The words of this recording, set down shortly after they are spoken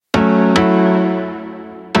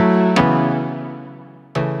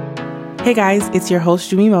Hey guys, it's your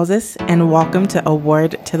host, Jumi Moses, and welcome to A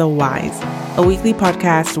Word to the Wise, a weekly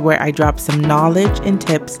podcast where I drop some knowledge and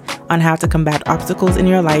tips on how to combat obstacles in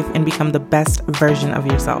your life and become the best version of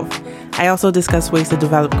yourself. I also discuss ways to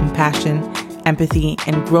develop compassion, empathy,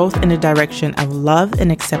 and growth in the direction of love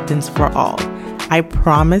and acceptance for all. I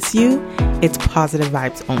promise you, it's positive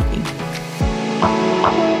vibes only.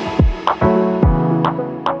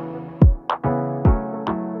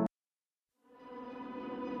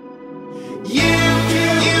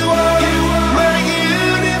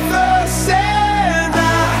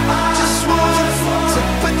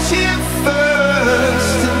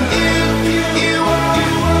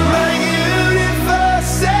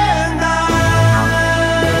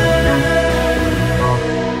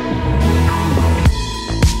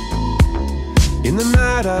 In the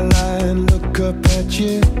night I lie and look up at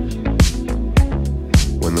you.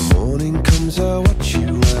 When the morning comes I watch you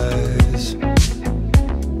rise.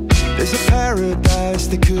 There's a paradise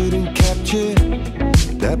they couldn't capture,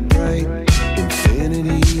 that bright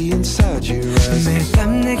infinity inside your eyes. 매일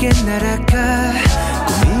밤 내게 날아가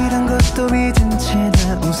꿈이란 것도 잊은 채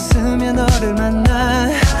나 웃으며 너를 만나.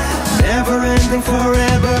 Never ending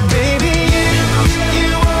forever baby.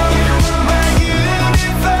 You are my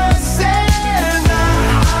universe.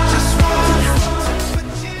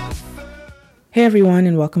 Hey everyone,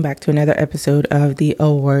 and welcome back to another episode of the A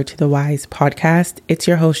Word to the Wise podcast. It's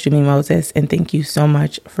your host, Jumi Moses, and thank you so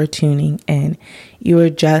much for tuning in. You were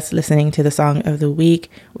just listening to the song of the week,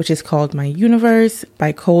 which is called My Universe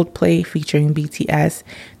by Coldplay featuring BTS.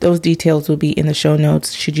 Those details will be in the show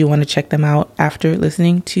notes should you want to check them out after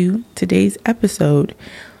listening to today's episode.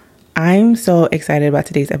 I'm so excited about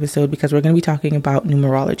today's episode because we're going to be talking about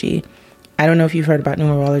numerology. I don't know if you've heard about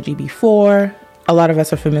numerology before. A lot of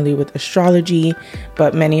us are familiar with astrology,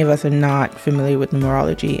 but many of us are not familiar with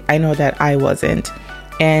numerology. I know that I wasn't.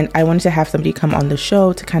 And I wanted to have somebody come on the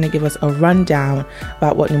show to kind of give us a rundown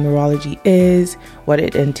about what numerology is, what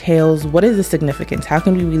it entails, what is the significance, how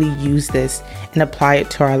can we really use this and apply it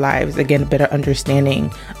to our lives? Again, a better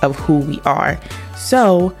understanding of who we are.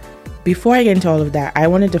 So before I get into all of that, I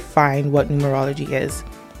want to define what numerology is.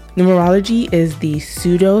 Numerology is the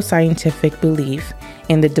pseudo-scientific belief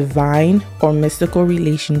in the divine or mystical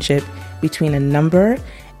relationship between a number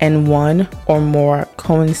and one or more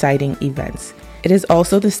coinciding events. It is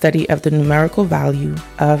also the study of the numerical value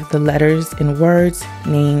of the letters in words,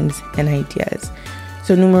 names, and ideas.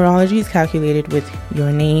 So numerology is calculated with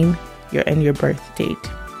your name, your birth date.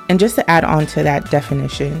 And just to add on to that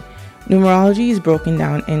definition, numerology is broken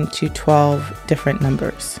down into 12 different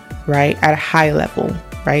numbers, right? At a high level,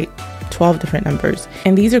 right? 12 different numbers.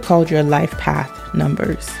 And these are called your life path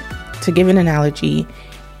numbers. To give an analogy,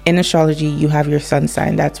 in astrology, you have your sun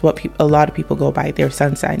sign. That's what a lot of people go by, their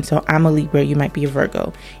sun sign. So I'm a Libra, you might be a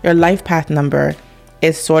Virgo. Your life path number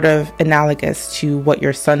is sort of analogous to what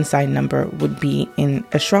your sun sign number would be in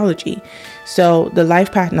astrology. So the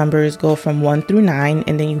life path numbers go from 1 through 9,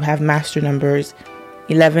 and then you have master numbers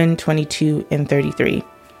 11, 22, and 33.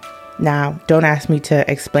 Now, don't ask me to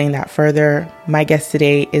explain that further. My guest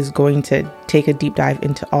today is going to take a deep dive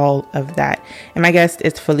into all of that. And my guest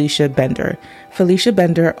is Felicia Bender. Felicia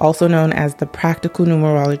Bender, also known as the Practical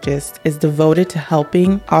Numerologist, is devoted to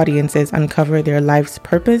helping audiences uncover their life's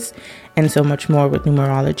purpose and so much more with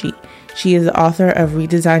numerology. She is the author of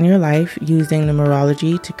Redesign Your Life Using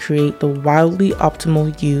Numerology to Create the Wildly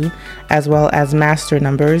Optimal You, as well as Master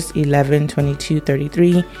Numbers 11, 22,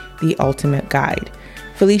 33, The Ultimate Guide.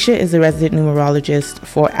 Felicia is a resident numerologist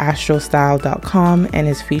for astrostyle.com and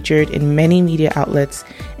is featured in many media outlets,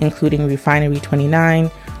 including Refinery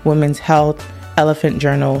 29, Women's Health, Elephant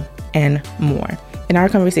Journal, and more. In our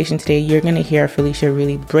conversation today, you're going to hear Felicia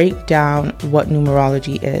really break down what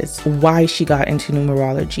numerology is, why she got into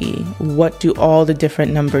numerology, what do all the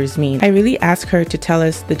different numbers mean. I really ask her to tell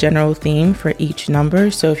us the general theme for each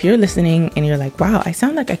number. So if you're listening and you're like, wow, I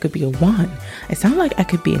sound like I could be a 1. I sound like I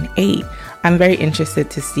could be an 8. I'm very interested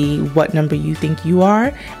to see what number you think you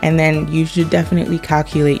are, and then you should definitely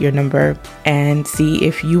calculate your number and see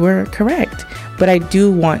if you were correct. But I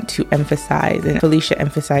do want to emphasize, and Felicia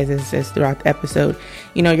emphasizes this throughout the episode,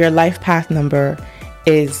 your life path number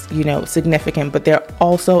is, significant, but there are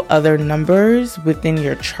also other numbers within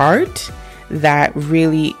your chart that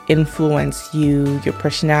really influence you, your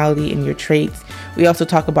personality, and your traits. We also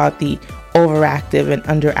talk about the overactive and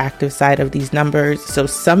underactive side of these numbers. So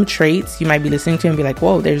some traits you might be listening to and be like,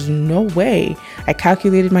 whoa, there's no way I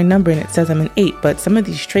calculated my number and it says I'm an 8, but some of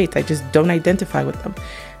these traits I just don't identify with them.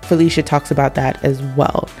 Felicia talks about that as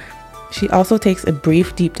well. She also takes a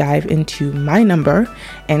brief deep dive into my number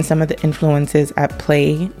and some of the influences at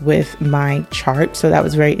play with my chart. So that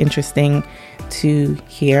was very interesting to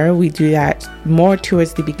hear. We do that more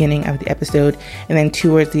towards the beginning of the episode, and then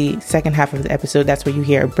towards the second half of the episode, that's where you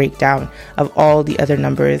hear a breakdown of all the other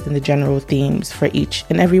numbers and the general themes for each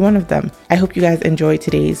and every one of them. I hope you guys enjoyed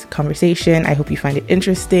today's conversation. I hope you find it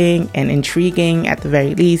interesting and intriguing at the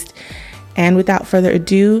very least. And without further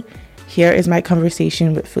ado, here is my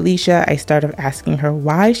conversation with Felicia. I started asking her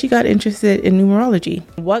why she got interested in numerology.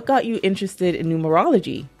 What got you interested in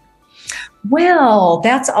numerology? Well,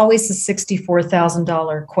 that's always the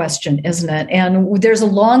 $64,000 question, isn't it? And there's a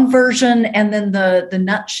long version and then the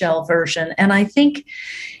nutshell version. And I think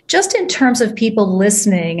just in terms of people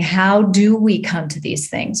listening, how do we come to these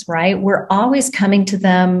things, right? We're always coming to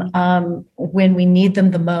them when we need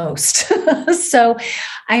them the most. So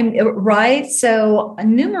I'm right. So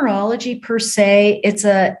numerology per se,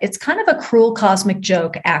 it's kind of a cruel cosmic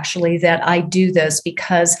joke, actually, that I do this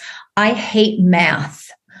because I hate math.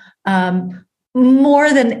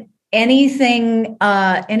 More than anything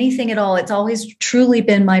at all. It's always truly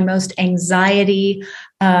been my most anxiety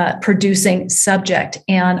producing subject.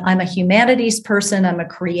 And I'm a humanities person. I'm a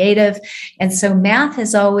creative. And so math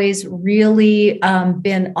has always really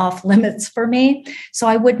been off limits for me. So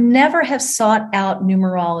I would never have sought out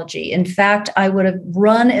numerology. In fact, I would have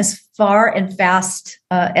run as far and fast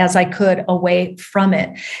as I could away from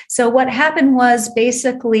it. So what happened was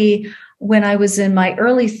basically when I was in my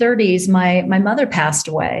early 30s, my mother passed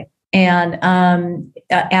away. And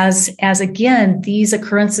as again, these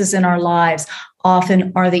occurrences in our lives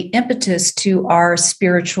often are the impetus to our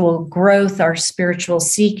spiritual growth, our spiritual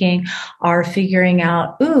seeking, our figuring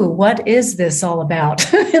out, what is this all about?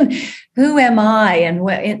 Who am I? And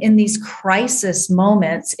in these crisis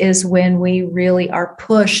moments is when we really are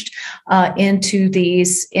pushed into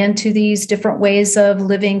these different ways of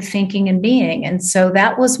living, thinking, and being. And so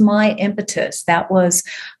that was my impetus. That was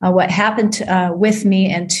what happened with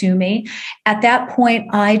me and to me. At that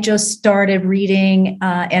point, I just started reading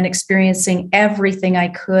and experiencing everything I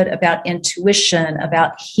could about intuition,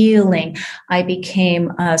 about healing. I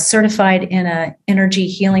became certified in an energy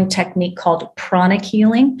healing technique called pranic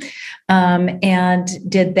healing. And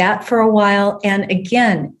did that for a while. And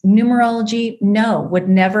again, numerology, no, would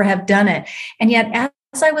never have done it. And yet,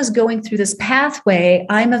 as I was going through this pathway,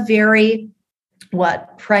 I'm a very,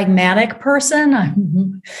 pragmatic person.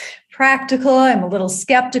 I'm practical. I'm a little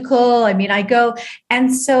skeptical. I mean,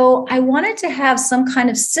 and so I wanted to have some kind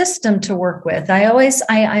of system to work with.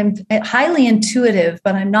 I'm highly intuitive,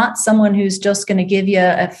 but I'm not someone who's just going to give you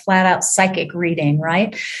a flat out psychic reading,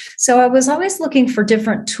 right? So I was always looking for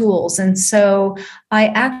different tools. And so I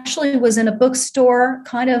actually was in a bookstore,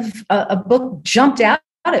 kind of a book jumped out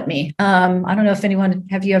at me. I don't know if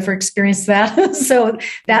have you ever experienced that? So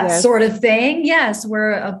that Yes. sort of thing. Yes,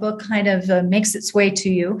 where a book kind of makes its way to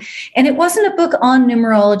you. And it wasn't a book on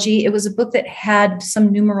numerology. It was a book that had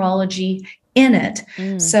some numerology in it.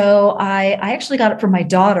 So I actually got it for my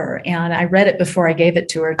daughter and I read it before I gave it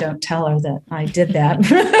to her. Don't tell her that I did that.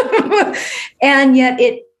 And yet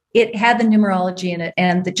it had the numerology in it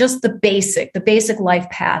and just the basic life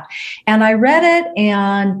path. And I read it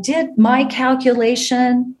and did my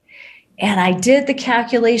calculation. And I did the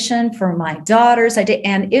calculation for my daughters. I did.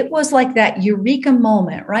 And it was like that eureka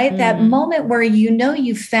moment, right? That moment where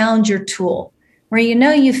you found your tool, where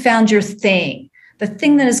you found your thing, the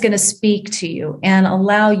thing that is going to speak to you and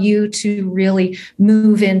allow you to really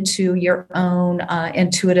move into your own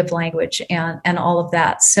intuitive language and all of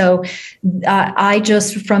that. So I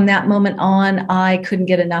just, from that moment on, I couldn't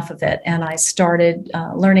get enough of it. And I started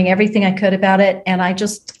learning everything I could about it. And I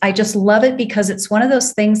just love it because it's one of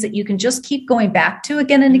those things that you can just keep going back to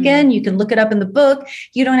again and again. You can look it up in the book.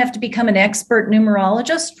 You don't have to become an expert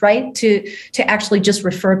numerologist, right? To actually just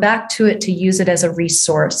refer back to it, to use it as a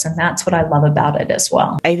resource. And that's what I love about it as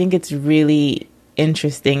well. I think it's really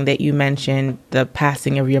interesting that you mentioned the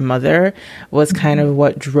passing of your mother was kind of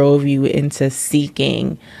what drove you into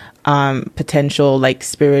seeking potential like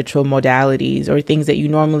spiritual modalities or things that you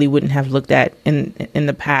normally wouldn't have looked at in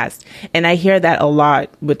the past. And I hear that a lot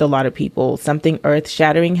with a lot of people. Something earth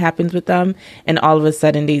shattering happens with them and all of a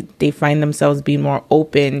sudden they find themselves being more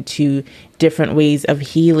open to different ways of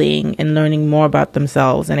healing and learning more about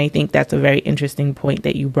themselves. And I think that's a very interesting point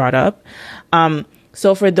that you brought up.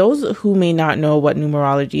 So for those who may not know what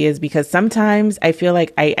numerology is, because sometimes I feel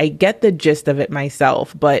like I get the gist of it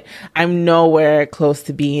myself, but I'm nowhere close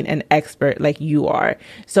to being an expert like you are.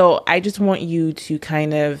 So I just want you to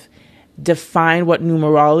kind of define what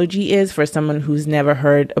numerology is for someone who's never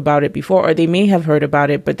heard about it before, or they may have heard about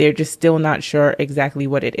it, but they're just still not sure exactly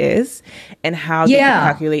what it is and how they can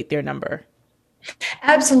calculate their number?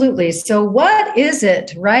 Absolutely. So what is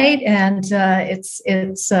it, right? And it's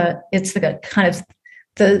the kind of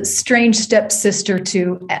the strange stepsister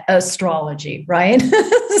to astrology, right?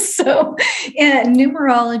 So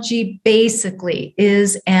numerology basically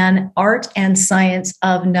is an art and science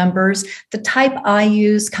of numbers. The type I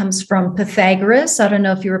use comes from Pythagoras. I don't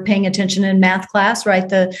know if you were paying attention in math class, right?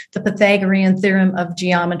 The Pythagorean theorem of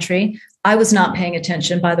geometry. I was not paying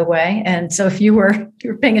attention, by the way. And so if you were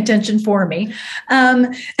paying attention for me.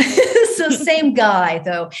 So same guy,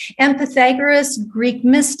 though. And Pythagoras, Greek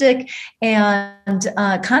mystic, and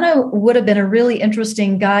kind of would have been a really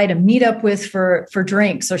interesting guy to meet up with for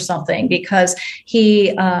drinks or something, because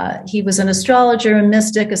he was an astrologer, a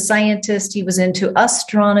mystic, a scientist. He was into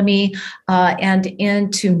astronomy and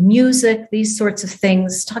into music, these sorts of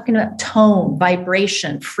things, talking about tone,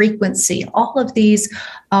 vibration, frequency, all of these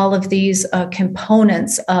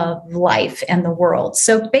components of life and the world.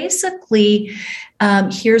 So basically,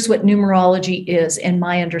 here's what numerology is, in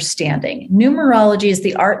my understanding. Numerology is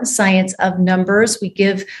the art and science of numbers. We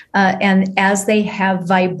give, and as they have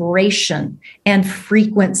vibration and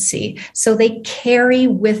frequency, so they carry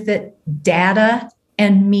with it data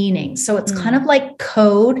and meaning. So it's kind of like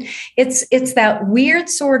code. It's that weird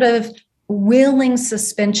sort of willing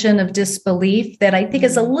suspension of disbelief that I think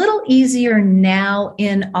is a little easier now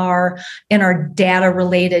in our data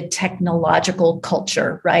related technological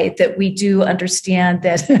culture, right? That we do understand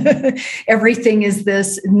that everything is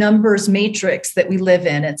this numbers matrix that we live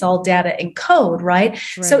in. It's all data and code, right?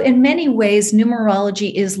 So in many ways,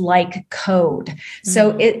 numerology is like code.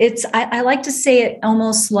 So I like to say it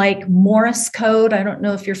almost like Morse code. I don't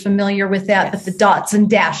know if you're familiar with that, but the dots and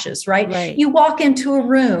dashes, right? You walk into a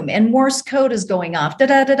room and Morse code is going off. Da,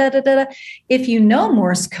 da, da, da, da, da. If you know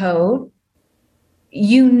Morse code,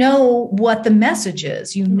 you know what the message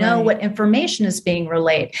is. You know what information is being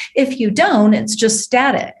relayed. If you don't, it's just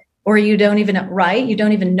static. Or you don't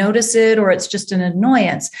even notice it, or it's just an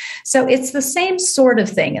annoyance. So it's the same sort of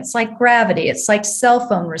thing. It's like gravity. It's like cell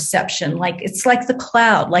phone reception. It's like the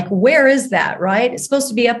cloud. Like, where is that, right? It's supposed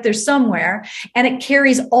to be up there somewhere, and it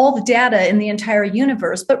carries all the data in the entire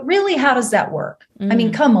universe. But really, how does that work? I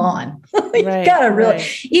mean, come on. You gotta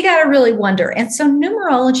really wonder. And so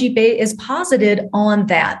numerology is posited on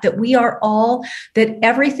that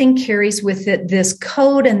everything carries with it this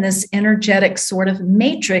code and this energetic sort of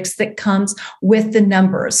matrix that comes with the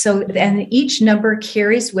numbers. So, and each number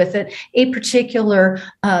carries with it a particular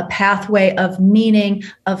pathway of meaning,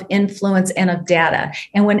 of influence, and of data.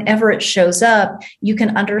 And whenever it shows up, you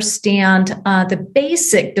can understand the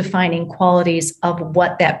basic defining qualities of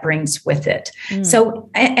what that brings with it. So,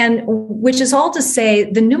 and which is all to say,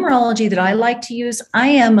 the numerology that I like to use,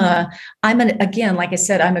 again, like I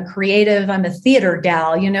said, I'm a creative, I'm a theater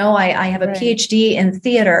gal, I have a PhD in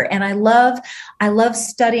theater, and I love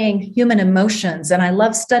studying human emotions, and I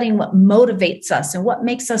love studying what motivates us and what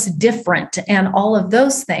makes us different and all of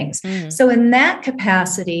those things. So in that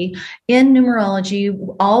capacity, in numerology,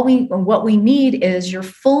 what we need is your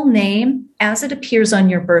full name as it appears on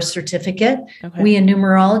your birth certificate. We in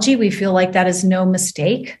numerology, we feel like that is no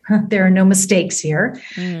mistake. There are no mistakes here.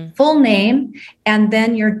 Full name, and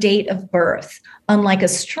then your date of birth. Unlike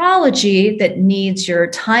astrology that needs your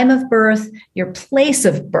time of birth, your place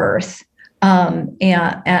of birth,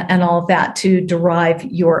 and all of that to derive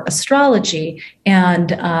your astrology.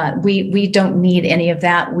 And we don't need any of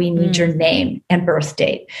that. We need your name and birth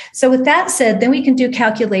date. So with that said, then we can do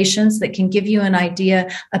calculations that can give you an idea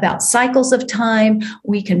about cycles of time.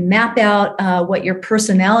 We can map out what your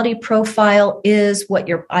personality profile is,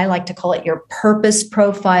 I like to call it your purpose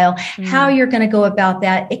profile, how you're going to go about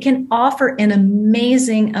that. It can offer an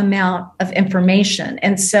amazing amount of information.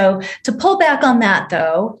 And so to pull back on that,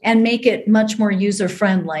 though, and make it much more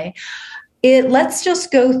user-friendly, let's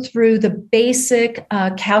just go through the basic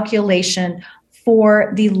calculation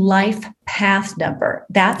for the life path number.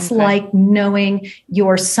 That's like knowing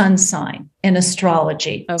your sun sign in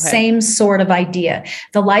astrology. Same sort of idea.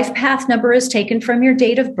 The life path number is taken from your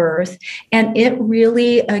date of birth, and it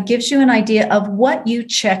really gives you an idea of what you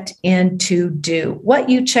checked in to do, what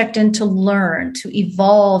you checked in to learn, to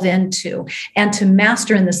evolve into, and to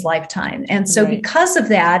master in this lifetime. And so because of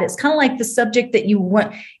that, it's kind of like the subject that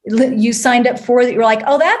you signed up for, that you're like,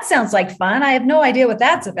 oh, that sounds like fun. I have no idea what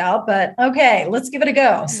that's about, but okay, let's give it a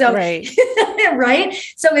go. So Right?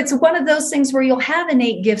 So it's one of those things where you'll have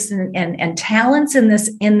innate gifts and talents in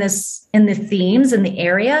the themes in the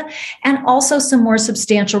area, and also some more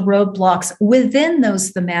substantial roadblocks within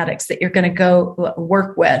those thematics that you're going to go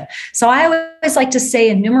work with. So I always like to say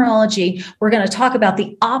in numerology, we're going to talk about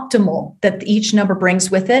the optimal that each number brings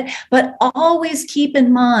with it, but always keep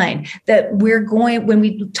in mind that when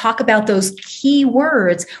we talk about those key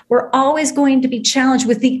words, we're always going to be challenged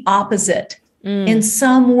with the opposite. In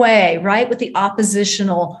some way, right? With the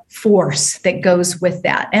oppositional force that goes with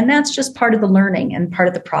that. And that's just part of the learning and part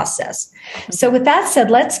of the process. Okay. So with that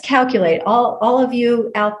said, let's calculate. All of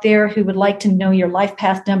you out there who would like to know your life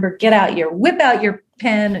path number, whip out your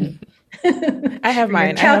pen and I have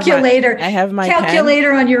mine. Calculator. I have my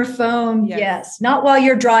calculator pen on your phone. Yes. Not while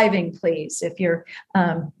you're driving, please. If you're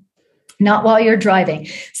not while you're driving.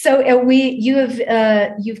 So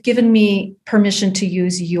you've given me permission to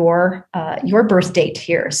use your birth date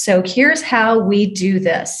here. So here's how we do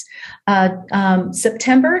this.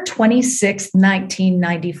 September 26th,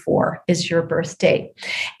 1994 is your birth date.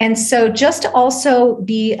 And so just to also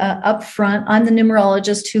be upfront, I'm the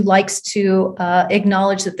numerologist who likes to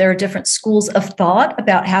acknowledge that there are different schools of thought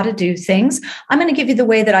about how to do things. I'm going to give you the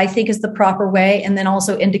way that I think is the proper way, and then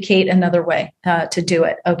also indicate another way to do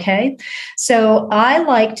it. Okay. So I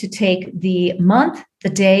like to take the month, the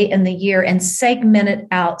day, and the year and segment it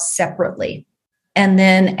out separately, and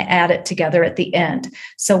then add it together at the end.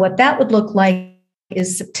 So what that would look like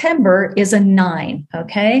is September is a 9,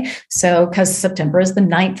 okay? So because September is the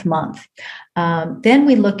 9th month. Then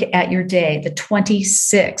we look at your day, the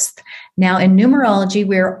 26th. Now in numerology,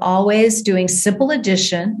 we're always doing simple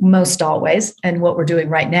addition, most always, and what we're doing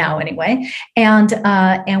right now anyway. And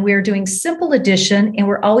we're doing simple addition, and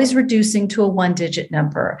we're always reducing to a 1-digit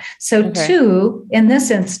number. So 2, in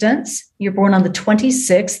this instance, you're born on the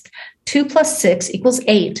 26th, 2 plus 6 equals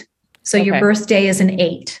 8. So your birthday is an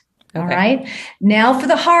 8. All right. Now for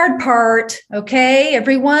the hard part. Okay.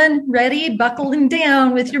 Everyone ready? Buckling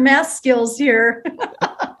down with your math skills here.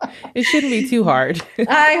 It shouldn't be too hard.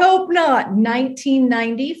 I hope not.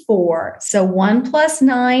 1994. So 1 plus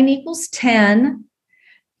 9 equals 10.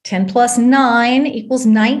 10 plus 9 equals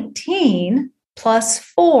 19 plus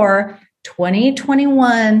 4, 20,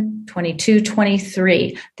 21, 22,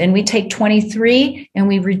 23. Then we take 23 and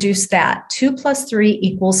we reduce that. 2 plus 3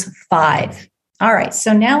 equals 5. All right.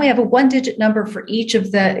 So now we have a 1-digit number for each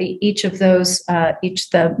of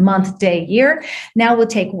the month, day, year. Now we'll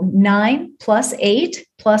take 9 plus 8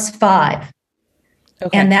 plus 5.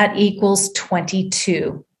 Okay. And that equals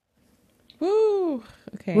 22. Woo.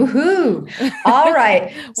 Okay. Woohoo. All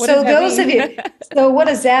right. So those of you, so what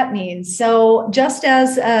does that mean? So just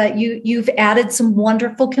as you've added some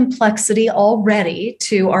wonderful complexity already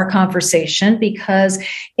to our conversation, because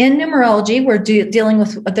in numerology, we're dealing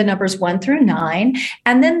with the numbers 1 through 9.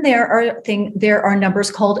 And then there are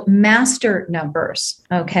numbers called master numbers.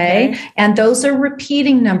 Okay. And those are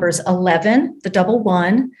repeating numbers: 11, the double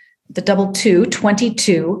 1, the double 2,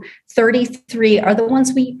 22, 33 are the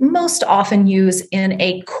ones we most often use in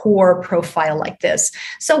a core profile like this.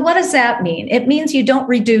 So what does that mean? It means you don't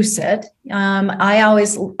reduce it. I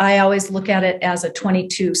always look at it as a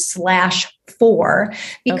 22/4,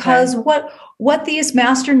 because what these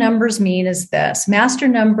master numbers mean is this. Master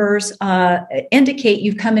numbers indicate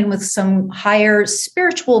you've come in with some higher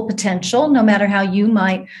spiritual potential, no matter how you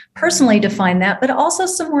might personally define that, but also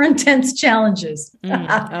some more intense challenges.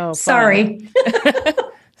 Sorry.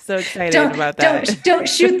 So excited about that. Don't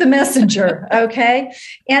shoot the messenger. Okay.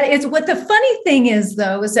 And it's what the funny thing is,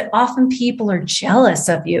 though, is that often people are jealous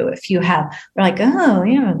of you if you have, like, oh,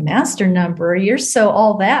 master number, you're so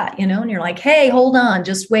all that, and you're like, hey, hold on,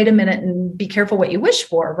 just wait a minute and be careful what you wish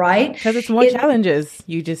for. Right. Because it's more challenges,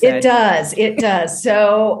 you just said. It does.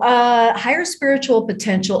 So higher spiritual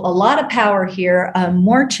potential, a lot of power here,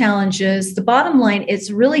 more challenges. The bottom line, it's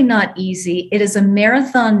really not easy. It is a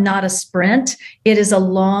marathon, not a sprint. It is a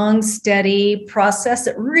long, steady process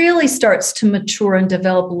that really starts to mature and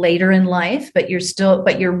develop later in life, but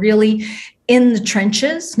you're really in the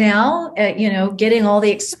trenches now, getting all the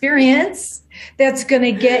experience that's going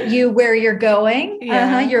to get you where you're going.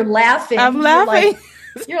 Yeah. You're laughing. I'm laughing.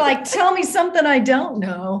 You're like, tell me something I don't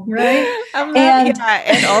know, right? I'm laughing.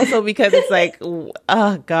 And also because it's like,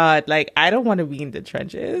 oh God, like I don't want to be in the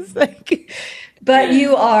trenches. Like, But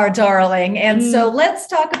you are, darling. And so let's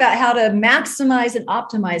talk about how to maximize and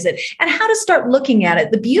optimize it and how to start looking at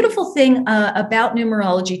it. The beautiful thing about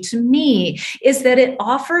numerology to me is that it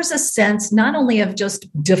offers a sense not only of just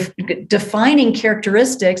defining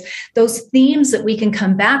characteristics, those themes that we can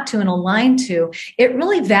come back to and align to. It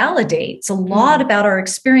really validates a lot about our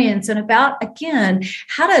experience and about, again,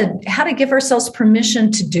 how to give ourselves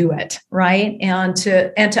permission to do it, right? And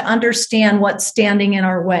to understand what's standing in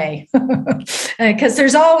our way. Because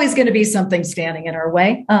there's always going to be something standing in our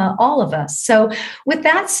way, all of us. So with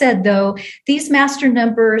that said, though, these master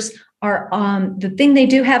numbers are the thing they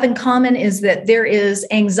do have in common is that there is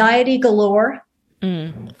anxiety galore.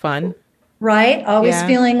 Fun. Right? Always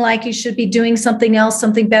feeling like you should be doing something else,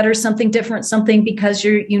 something better, something different, something because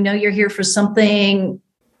you're here for something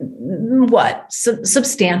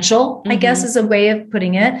substantial, I guess is a way of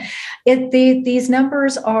putting it. These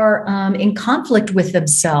numbers are in conflict with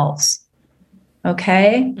themselves.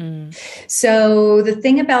 Okay. So the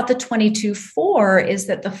thing about the 22-4 is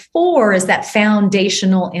that the 4 is that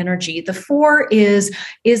foundational energy. The 4 is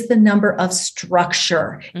the number of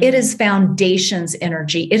structure. It is foundations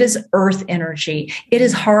energy. It is earth energy. It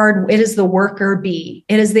is hard. It is the worker bee.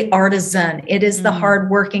 It is the artisan. It is the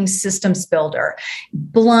hardworking systems builder,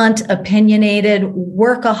 blunt, opinionated,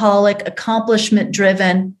 workaholic, accomplishment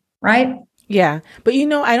driven, right? Yeah. But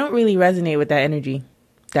I don't really resonate with that energy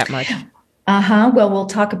that much. Well, we'll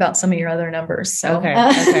talk about some of your other numbers. So,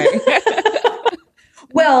 okay.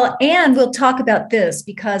 Well, and we'll talk about this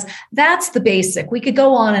because that's the basic. We could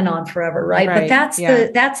go on and on forever, right? But that's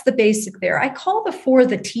the basic there. I call the 4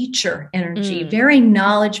 the teacher energy, very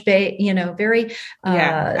knowledge based, very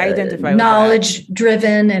I identify knowledge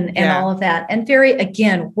driven and all of that. And very,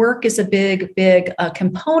 again, work is a big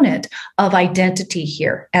component of identity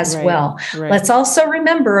here as well. Right. Let's also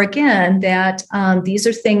remember again that these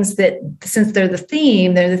are things that, since they're the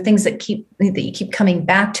theme, they're the things that you keep coming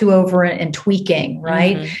back to over and tweaking, right?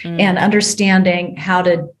 And understanding how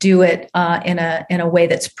to do it in a way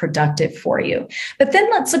that's productive for you. But then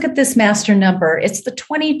let's look at this master number. It's the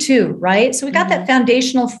 22, right? So we got that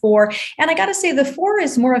foundational 4. And I got to say the 4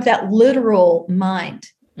 is more of that literal mind.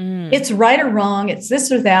 It's right or wrong. It's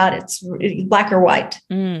this or that. It's black or white,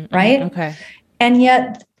 right? Okay. And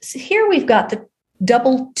yet here we've got the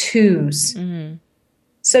double 2s.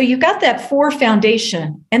 So you've got that 4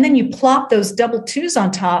 foundation, and then you plop those double 2s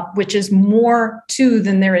on top, which is more 2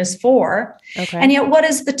 than there is 4. Okay. And yet what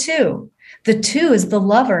is the 2? The 2 is the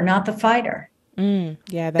lover, not the fighter.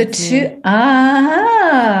 Yeah, that's the 2.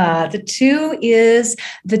 The 2 is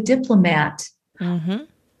the diplomat.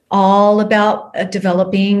 All about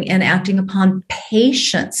developing and acting upon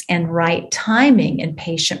patience and right timing and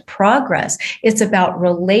patient progress. It's about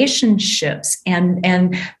relationships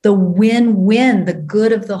and the win-win, the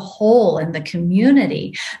good of the whole and the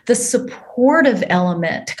community, the supportive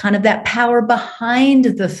element, kind of that power behind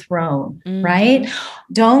the throne, right?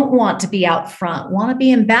 Don't want to be out front, want to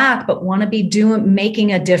be in back, but want to be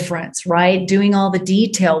making a difference, right? Doing all the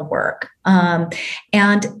detail work. And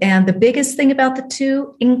the biggest thing about the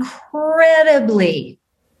 2, incredibly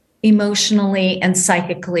emotionally and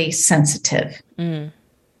psychically sensitive.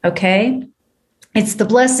 Okay. It's the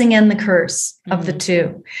blessing and the curse of the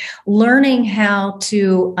 2. Learning how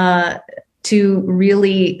to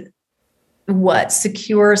really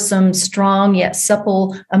secure some strong yet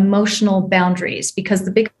supple emotional boundaries, because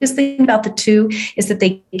the biggest thing about the 2 is that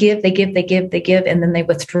they give, and then they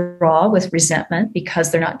withdraw with resentment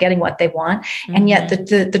because they're not getting what they want. And yet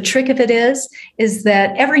the trick of it is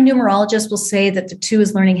that every numerologist will say that the 2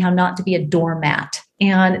 is learning how not to be a doormat.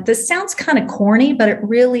 And this sounds kind of corny, but it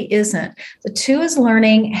really isn't. The 2 is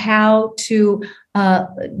learning how to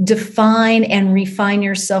define and refine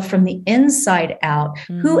yourself from the inside out.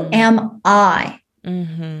 Who am I?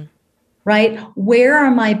 Right? Where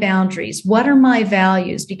are my boundaries? What are my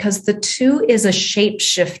values? Because the 2 is a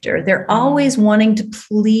shapeshifter. They're always wanting to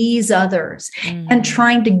please others and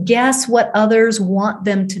trying to guess what others want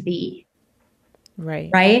them to be.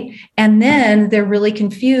 Right. And then they're really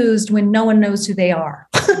confused when no one knows who they are.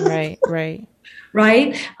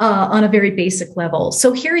 Right. On a very basic level.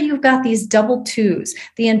 So here you've got these double 2s,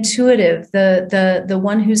 the intuitive, the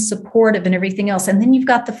one who's supportive and everything else. And then you've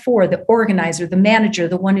got the 4, the organizer, the manager,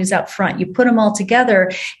 the one who's out front. You put them all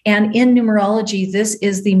together. And in numerology, this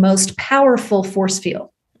is the most powerful force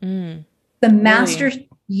field. The master. Really?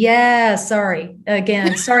 Yeah. Sorry.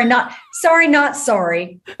 Again, sorry, not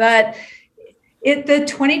sorry. But The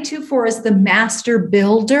 22-4 is the master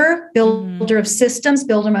builder of systems,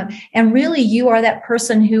 and really you are that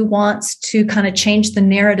person who wants to kind of change the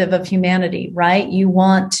narrative of humanity, right? You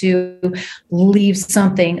want to leave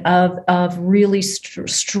something of really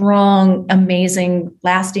strong, amazing,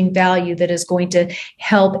 lasting value that is going to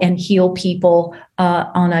help and heal people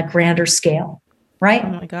on a grander scale, right? Oh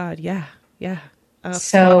my God. Yeah. Yeah.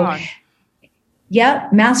 So yeah,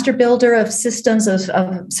 master builder of systems,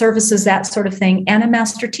 of services, that sort of thing, and a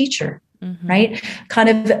master teacher, right? Kind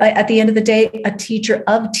of at the end of the day, a teacher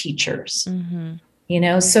of teachers,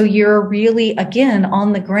 so you're really, again,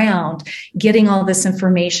 on the ground, getting all this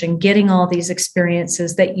information, getting all these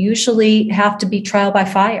experiences that usually have to be trial by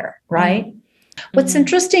fire, right? What's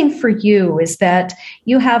interesting for you is that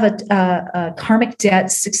you have a karmic debt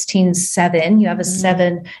 16-7. You have a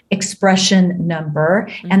 7 expression number,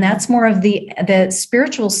 and that's more of the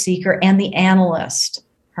spiritual seeker and the analyst.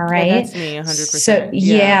 All right. Yeah, that's me 100%. So,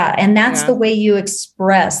 and that's the way you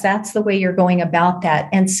express. That's the way you're going about that.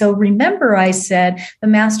 And so remember, I said the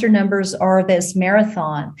master numbers are this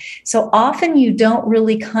marathon. So often you don't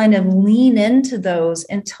really kind of lean into those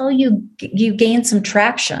until you gain some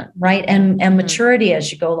traction, right? And maturity as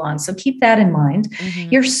you go along. So keep that in mind.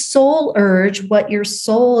 Your soul urge, what your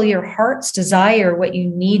soul, your heart's desire, what you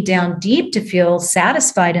need down deep to feel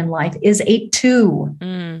satisfied in life is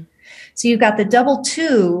 8-2. So you've got the double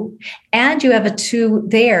 2 and you have a 2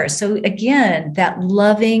 there. So again, that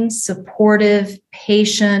loving, supportive,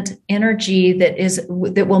 patient energy that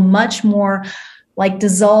will much more like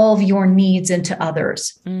dissolve your needs into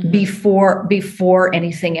others before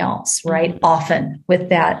anything else, right? Often with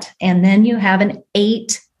that. And then you have an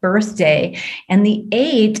 8 birthday. And the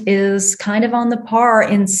 8 is kind of on the par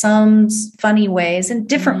in some funny ways and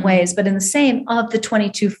different ways, but in the same of the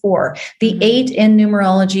 22-4. The 8 in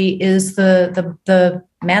numerology is the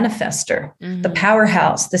manifester, the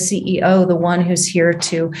powerhouse, the CEO, the one who's here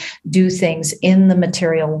to do things in the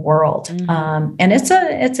material world. And it's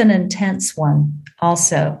an intense one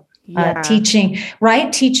also. Teaching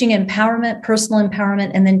empowerment, personal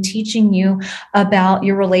empowerment, and then teaching you about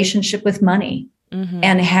your relationship with money.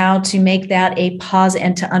 And how to make that a pause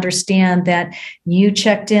and to understand that you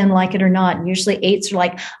checked in, like it or not. Usually 8s are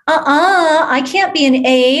like, I can't be an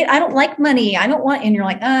 8. I don't like money. I don't want, and you're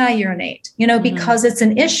like, you're an 8, because it's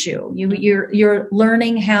an issue. You're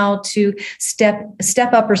learning how to step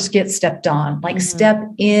up or get stepped on, like step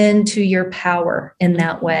into your power in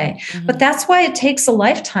that way. But that's why it takes a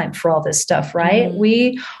lifetime for all this stuff, right?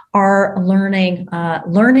 We are learning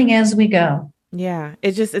as we go. Yeah.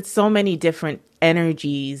 It's so many different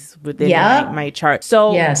energies within my chart.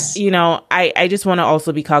 So, I just want to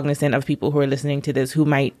also be cognizant of people who are listening to this who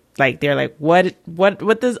might they're like, what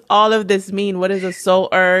does all of this mean? What is a soul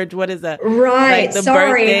urge? What is the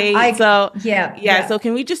birthday? So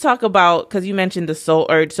can we just talk about, because you mentioned the soul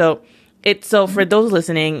urge. So for those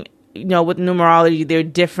listening, with numerology, there are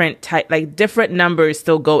different numbers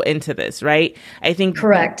still go into this, right? I think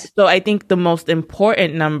correct. So I think the most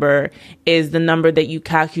important number is the number that you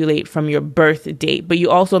calculate from your birth date. But you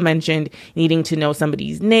also mentioned needing to know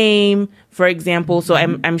somebody's name, for example. So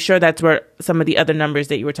I'm sure that's where some of the other numbers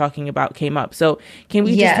that you were talking about came up. So can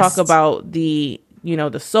we just talk about the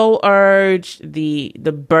soul urge, the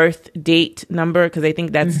birth date number, because I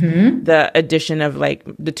think that's the addition of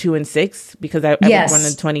the 2 and 6, because I was born on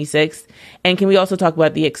the 26th. And can we also talk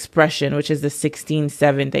about the expression, which is the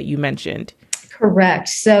 16-7 that you mentioned? Correct.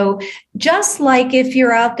 So just like if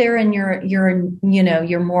you're out there and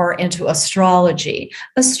you're more into astrology,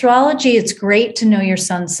 it's great to know your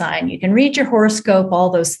sun sign. You can read your horoscope, all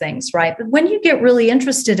those things, right? But when you get really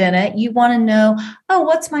interested in it, you want to know,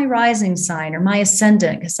 what's my rising sign or my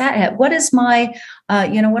ascendant? Because what is my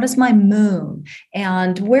moon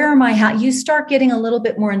and where am I? You start getting a little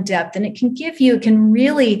bit more in depth, and it can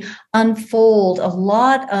really unfold a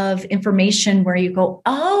lot of information where you go,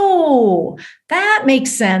 that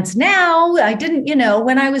makes sense. Now I didn't,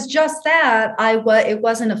 when I was just that, it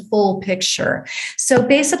wasn't a full picture. So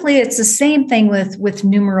basically it's the same thing with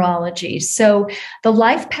numerology. So the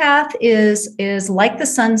life path is like the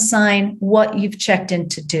sun sign, what you've checked in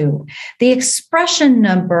to do. The expression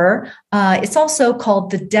number, it's also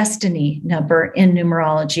called the destiny number in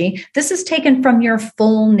numerology. This is taken from your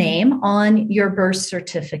full name on your birth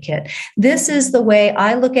certificate. This is the way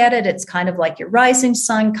I look at it. It's kind of like your rising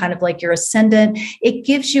sun, kind of like your ascendant. It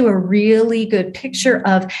gives you a really good picture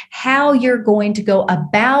of how you're going to go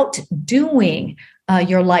about doing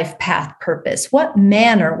your life path purpose? What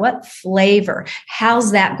manner, what flavor?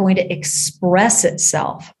 How's that going to express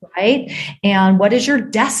itself, right? And what is your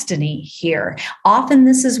destiny here? Often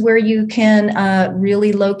this is where you can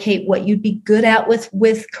really locate what you'd be good at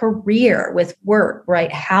with career, with work,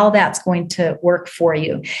 right? How that's going to work for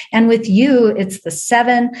you. And with you, it's the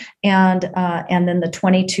 7 and then the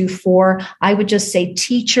 22-4. I would just say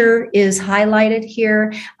teacher is highlighted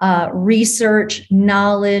here, research,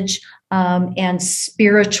 knowledge, and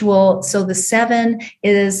spiritual. So the 7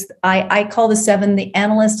 is, I call the 7 the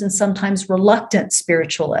analyst and sometimes reluctant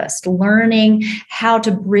spiritualist, learning how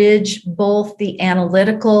to bridge both the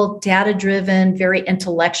analytical, data-driven, very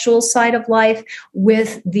intellectual side of life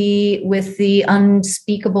with the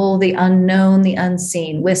unspeakable, the unknown, the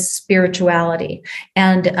unseen, with spirituality,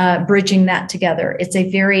 and bridging that together. It's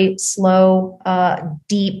a very slow,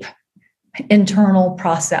 deep internal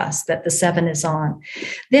process that the 7 is on.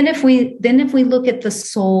 Then if we look at the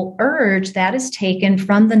soul urge, that is taken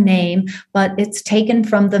from the name, but it's taken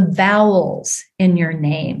from the vowels in your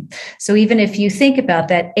name. So even if you think about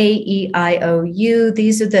that, A, E, I, O, U,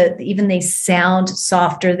 these are even they sound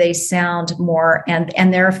softer, they sound more,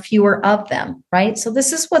 and there are fewer of them, right? So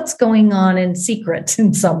this is what's going on in secret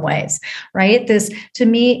in some ways, right? This, to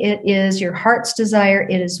me, it is your heart's desire.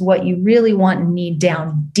 It is what you really want and need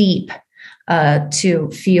down deep, to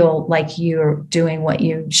feel like you're doing what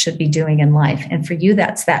you should be doing in life. And for you,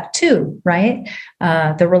 that's that too, right?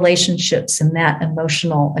 The relationships and that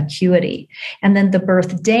emotional acuity. And then the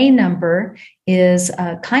birthday number is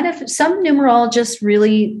kind of, some numerologists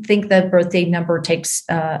really think that birthday number takes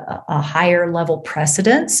a higher level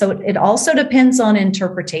precedence. So it also depends on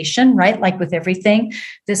interpretation, right? Like with everything,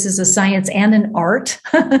 this is a science and an art.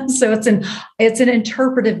 So it's an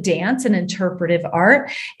interpretive dance, an interpretive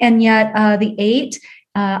art. And yet the 8,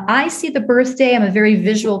 I see the birthday, I'm a very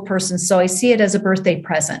visual person, so I see it as a birthday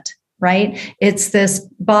present. Right? It's this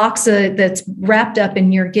box that's wrapped up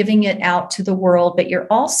and you're giving it out to the world, but you're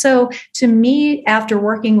also, to me, after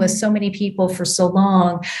working with so many people for so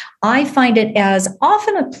long, I find it as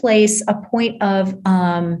often a point of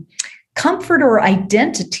comfort or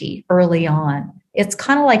identity early on. It's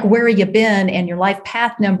kind of like, where have you been? And your life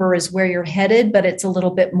path number is where you're headed, but it's a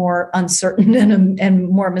little bit more uncertain and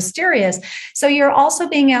more mysterious. So you're also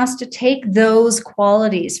being asked to take those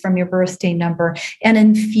qualities from your birthday number and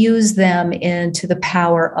infuse them into the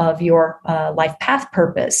power of your life path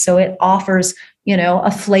purpose. So it offers,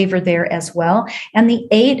 a flavor there as well. And the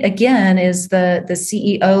 8, again, is the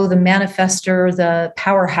CEO, the manifester, the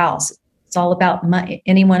powerhouse. It's all about money.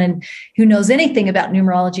 Anyone who knows anything about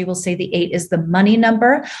numerology will say the 8 is the money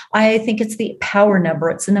number. I think it's the power number.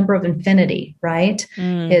 It's the number of infinity, right?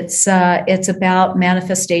 It's about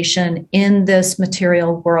manifestation in this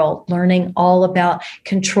material world, learning all about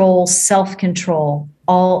control, self-control,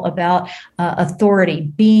 all about authority,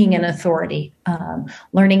 being an authority,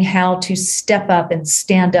 learning how to step up and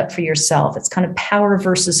stand up for yourself. It's kind of power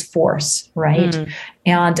versus force, right?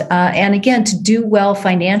 And again, to do well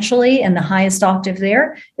financially, and the highest octave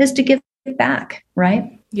there is to give back,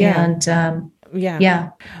 right? Yeah. And yeah.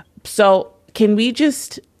 So can we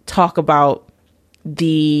just talk about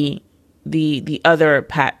the other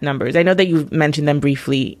PAT numbers? I know that you've mentioned them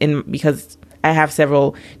briefly because I have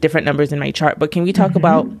several different numbers in my chart, but can we talk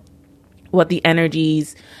about what the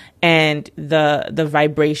energies and the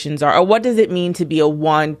vibrations are, or what does it mean to be a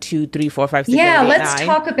 1, 2, 3, 4, 5, 6, 7, 8, let's 9?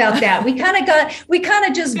 Talk about that. We kind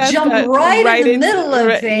of just jumped right in the middle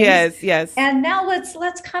of things. Yes. And now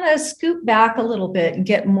let's kind of scoot back a little bit and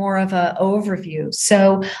get more of an overview.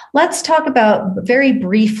 So let's talk about very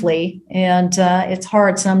briefly, and it's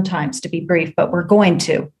hard sometimes to be brief, but we're going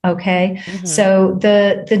to. Okay. So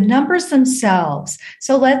the numbers themselves.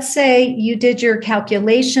 So let's say you did your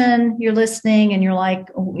calculation, you're listening, and you're like,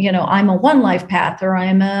 I'm a 1 life path, or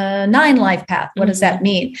I'm a 9 life path. What does that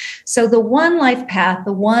mean? So the 1 life path,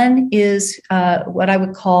 the 1 is what I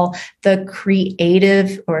would call the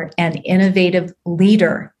creative or an innovative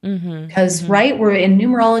leader. Because we're in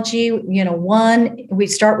numerology, 1, we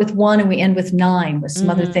start with 1 and we end with 9 with some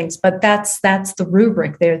other things, but that's the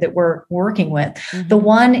rubric there that we're working with. The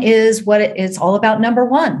 1 is it's all about number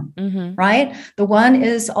 1, right? The 1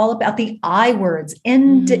 is all about the I words,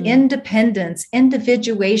 independence,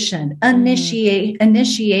 individuation,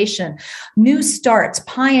 initiation, new starts,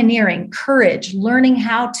 pioneering, courage, learning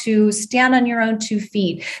how to stand on your own 2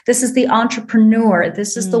 feet. This is the entrepreneur.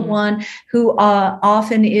 This is the one who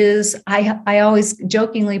often is, I always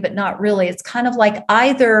jokingly, but not really, it's kind of like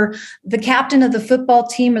either the captain of the football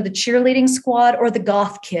team or the cheerleading squad or the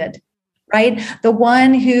goth kid, right? The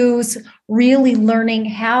one who's really learning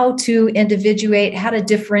how to individuate, how to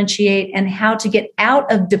differentiate, and how to get out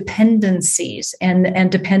of dependencies and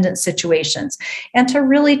dependent situations, and to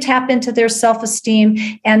really tap into their self-esteem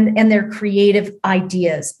and their creative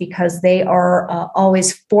ideas, because they are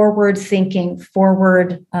always forward thinking,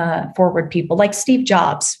 forward people. Like Steve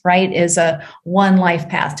Jobs, right, is a one life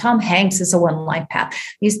path. Tom Hanks is a one life path.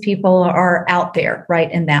 These people are out there, right,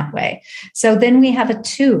 in that way. So then we have a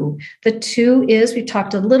 2. The 2 is, we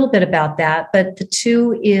talked a little bit about that, but the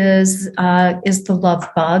 2 is the love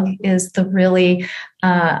bug, is the really,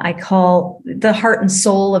 I call the heart and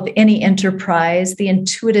soul of any enterprise, the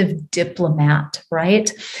intuitive diplomat,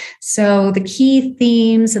 right? So the key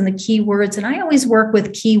themes and the key words, and I always work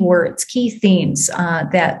with key words, key themes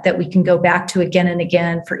that we can go back to again and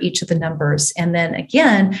again for each of the numbers. And then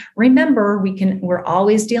again, remember, we're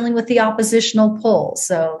always dealing with the oppositional pole.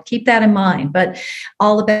 So keep that in mind, but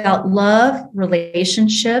all about love,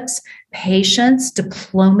 relationships, patience,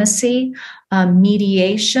 diplomacy,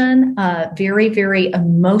 mediation, very, very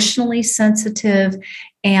emotionally sensitive.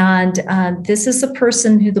 And this is a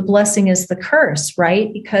person who the blessing is the curse,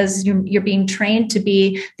 right? Because you're being trained to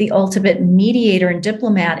be the ultimate mediator and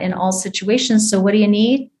diplomat in all situations. So what do you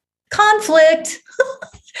need? Conflict.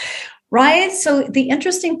 Right? So the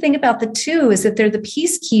interesting thing about the 2 is that they're the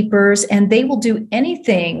peacekeepers, and they will do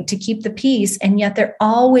anything to keep the peace. And yet they're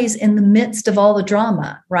always in the midst of all the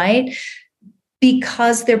drama, right?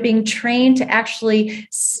 Because they're being trained to actually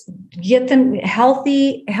get them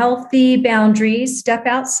healthy boundaries, step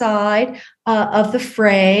outside of the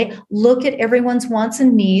fray, look at everyone's wants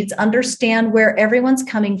and needs, understand where everyone's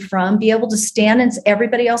coming from, be able to stand in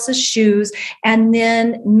everybody else's shoes, and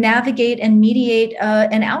then navigate and mediate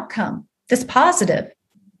an outcome that's positive.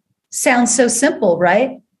 Sounds so simple,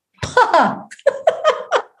 right?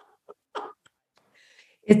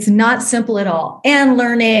 It's not simple at all. And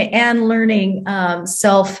learning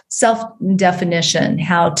self definition,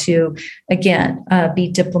 how to, again, be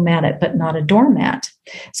diplomatic, but not a doormat.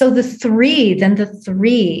 So the 3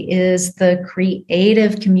 is the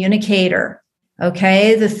creative communicator.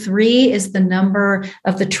 Okay, the 3 is the number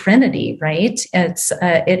of the Trinity, right?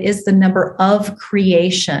 It is the number of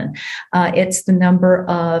creation. It's the number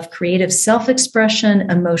of creative self-expression,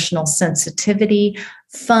 emotional sensitivity,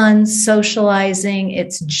 fun, socializing,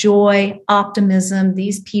 it's joy, optimism.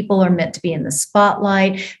 These people are meant to be in the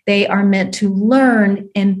spotlight. They are meant to learn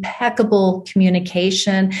impeccable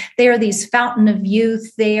communication. They are these fountain of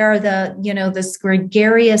youth. They are this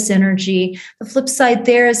gregarious energy. The flip side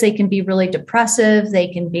there is they can be really depressive. They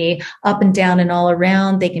can be up and down and all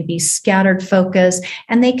around. They can be scattered focus.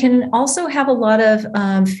 And they can also have a lot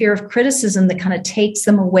of fear of criticism that kind of takes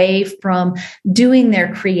them away from doing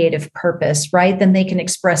their creative purpose, right? Then they can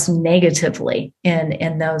express negatively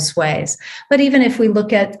in those ways. But even if we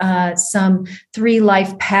look at some 3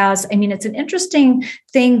 life paths, I mean, it's an interesting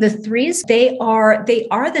thing. The 3s, they are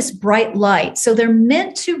this bright light. So they're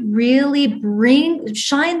meant to really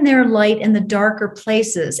shine their light in the darker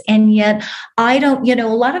places. And yet a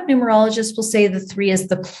lot of numerologists will say the 3 is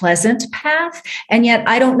the pleasant path. And yet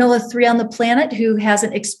I don't know a 3 on the planet who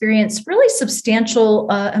hasn't experienced really substantial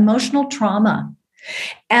emotional trauma.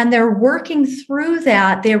 And they're working through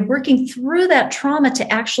that. They're working through that trauma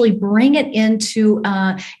to actually bring it into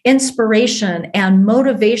inspiration and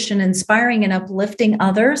motivation, inspiring and uplifting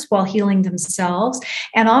others while healing themselves.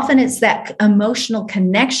 And often it's that emotional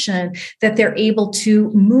connection that they're able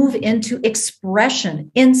to move into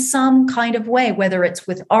expression in some kind of way, whether it's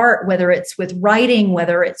with art, whether it's with writing,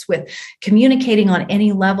 whether it's with communicating on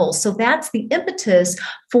any level. So that's the impetus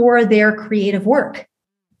for their creative work.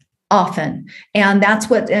 Often. And that's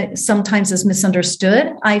what sometimes is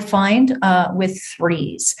misunderstood, I find, with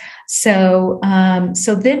 3s. So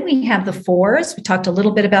then we have the 4s. We talked a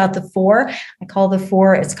little bit about the 4. I call the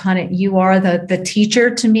 4, it's kind of, you are the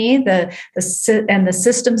teacher to me, the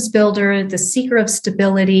systems builder, the seeker of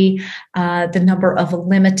stability, the number of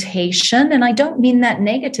limitation. And I don't mean that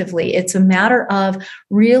negatively. It's a matter of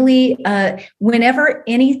really, whenever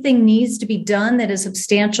anything needs to be done that is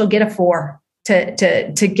substantial, get a 4.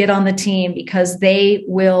 To get on the team, because they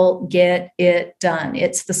will get it done.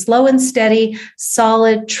 It's the slow and steady,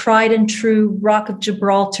 solid, tried and true, rock of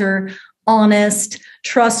Gibraltar, honest,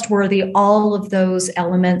 trustworthy, all of those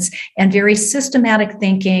elements, and very systematic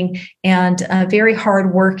thinking, and very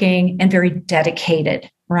hardworking and very dedicated,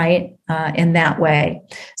 right? In that way.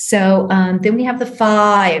 So then we have the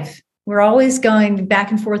 5. We're always going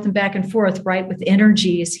back and forth, right? With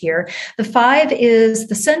energies here. The 5 is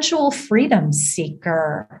the sensual freedom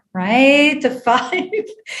seeker, right? The 5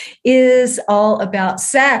 is all about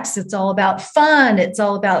sex. It's all about fun. It's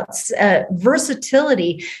all about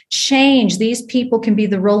versatility, change. These people can be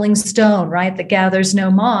the rolling stone, right? That gathers no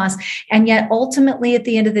moss. And yet ultimately at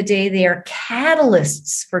the end of the day, they are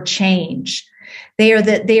catalysts for change. They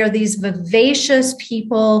are these vivacious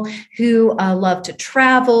people who love to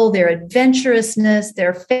travel, their adventurousness,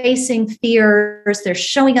 they're facing fears, they're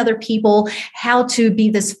showing other people how to be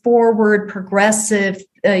this forward, progressive,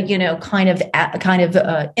 kind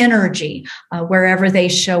of energy wherever they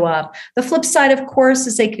show up. The flip side, of course,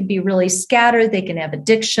 is they can be really scattered. They can have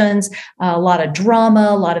addictions, a lot of drama,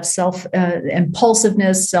 a lot of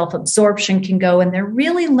impulsiveness, self-absorption can go, and they're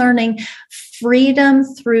really learning freedom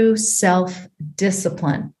through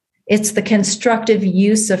self-discipline. It's the constructive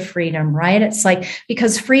use of freedom, right? It's like,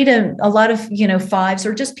 because freedom, a lot of, 5s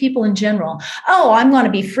or just people in general. Oh, I'm going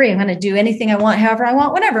to be free. I'm going to do anything I want, however I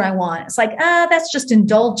want, whenever I want. It's like, that's just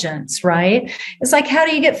indulgence, right? It's like, how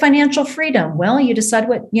do you get financial freedom? Well, you decide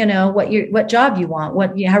what job you want,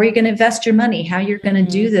 how are you going to invest your money, how you're going to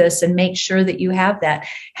do this and make sure that you have that.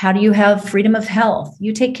 How do you have freedom of health?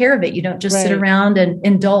 You take care of it. You don't just sit around and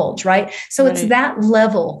indulge, right? So it's that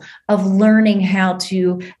level of learning how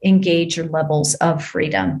to engage your levels of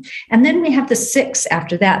freedom. And then we have the 6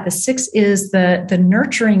 after that. The 6 is the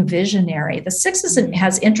nurturing visionary. The 6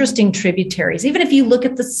 has interesting tributaries. Even if you look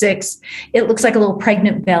at the 6, it looks like a little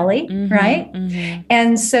pregnant belly, right? Mm-hmm.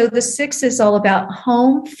 And so the 6 is all about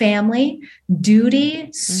home, family,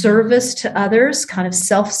 duty, service to others, kind of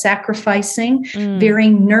self-sacrificing, very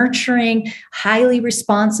nurturing, highly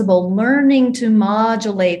responsible, learning to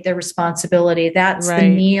modulate their responsibility. That's the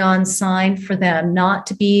neon sign for them, not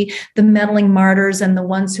to be the meddling martyrs and the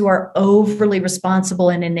ones who are overly responsible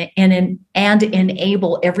and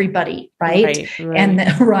enable everybody, right?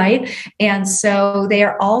 And so they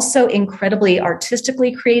are also incredibly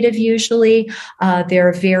artistically creative. Usually,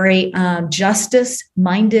 they're very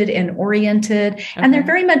justice-minded and oriented, and they're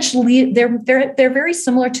very much they're very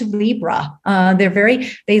similar to Libra.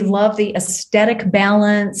 They love the aesthetic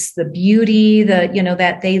balance, the beauty,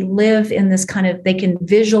 that they live in this kind of, they can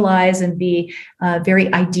visualize and be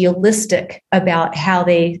very idealistic about how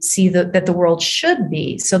they see that the world should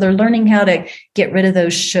be. So they're learning how to get rid of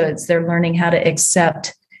those shoulds. They're learning how to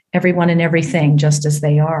accept everyone and everything just as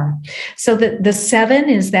they are. So the 7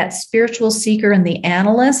 is that spiritual seeker and the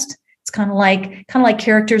analyst. It's kind of like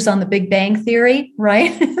characters on The Big Bang Theory,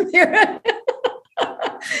 right?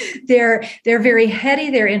 They're very heady,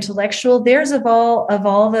 they're intellectual. Theirs of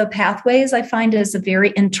all the pathways I find is a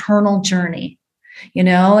very internal journey,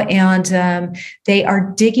 and they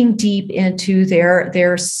are digging deep into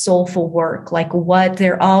their soulful work, like what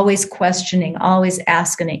they're always questioning, always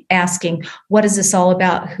asking, what is this all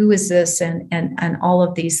about? Who is this? And all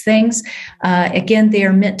of these things. Again, they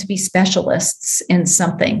are meant to be specialists in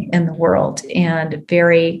something in the world, and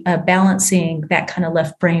very balancing that kind of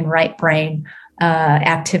left brain, right brain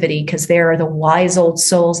activity, because they are the wise old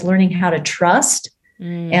souls learning how to trust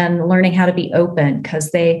and learning how to be open, because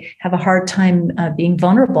they have a hard time being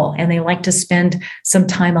vulnerable, and they like to spend some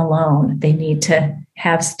time alone. They need to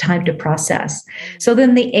have time to process. So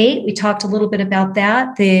then the 8, we talked a little bit about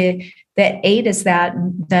that. The 8 is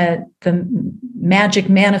the magic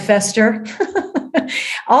manifester.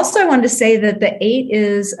 Also, I wanted to say that the 8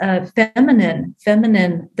 is feminine,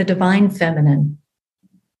 the divine feminine.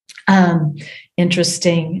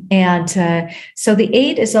 Interesting. And so the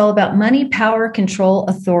 8 is all about money, power, control,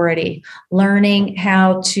 authority, learning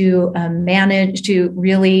how to manage to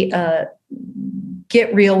really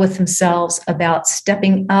get real with themselves about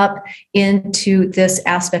stepping up into this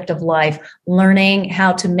aspect of life, learning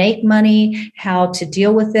how to make money, how to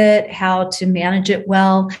deal with it, how to manage it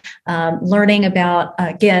well, learning about,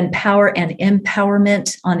 again, power and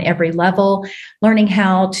empowerment on every level, learning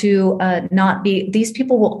how to not be, these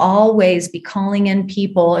people will always be calling in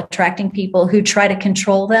people, attracting people who try to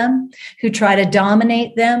control them, who try to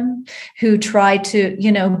dominate them, who try to,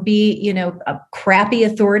 be, crappy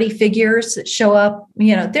authority figures that show up.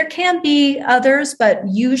 There can be others, but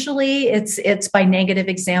usually it's by negative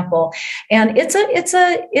example. And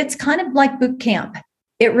it's kind of like boot camp.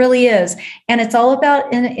 It really is. And it's all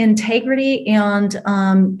about integrity and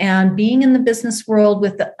being in the business world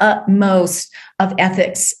with the utmost of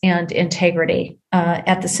ethics and integrity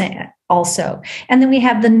at the same also. And then we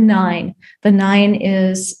have the 9. The 9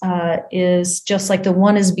 is just like the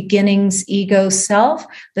 1 is beginnings, ego, self.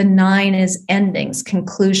 The 9 is endings,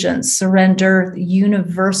 conclusions, surrender,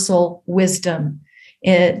 universal wisdom.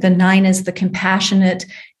 The 9 is the compassionate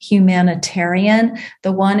humanitarian,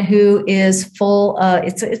 the one who is full.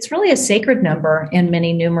 It's really a sacred number in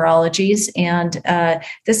many numerologies, and I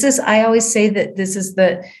always say that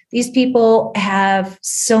these people have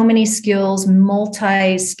so many skills,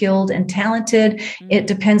 multi-skilled and talented. Mm-hmm. It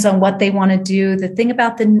depends on what they want to do. The thing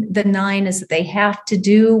about the 9 is that they have to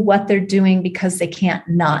do what they're doing because they can't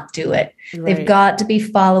not do it. Right. They've got to be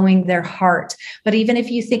following their heart. But even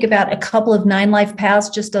if you think about a couple of 9 life paths,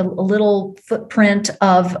 just a little footprint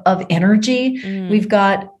of energy, we've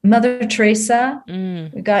got Mother Teresa,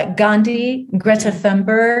 we've got Gandhi, Greta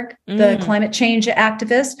Thunberg, the climate change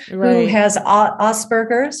activist who has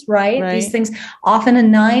Asperger's, right? These things. Often a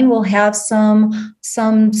 9 will have some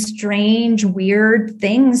strange, weird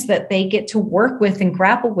things that they get to work with and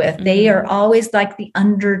grapple with. They are always like the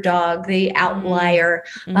underdog, the outlier.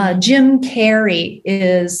 Jim Carrey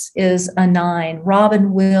is a 9.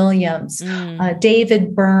 Robin Williams,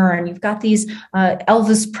 David Byrne. You've got these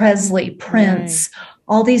Elvis Presley, Prince. Right.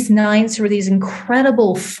 All these 9s who are these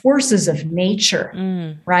incredible forces of nature,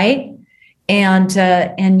 right?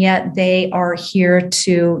 And yet they are here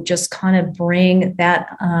to just kind of bring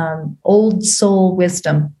that old soul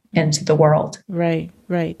wisdom into the world. Right.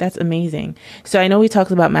 That's amazing. So I know we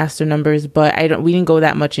talked about master numbers, but we didn't go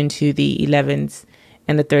that much into the 11s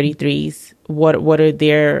and the 33s. What are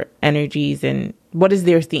their energies and what is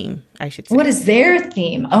their theme, I should say? What is their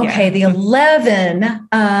theme? Okay, the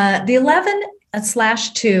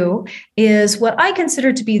 11/2 is what I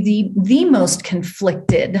consider to be the most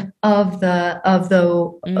conflicted of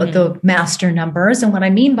the master numbers. And what I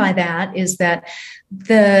mean by that is that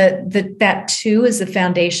that 2 is the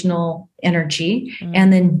foundational energy,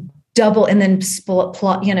 and then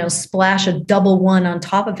splash a double 1 on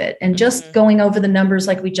top of it. And just going over the numbers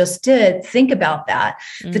like we just did, think about that.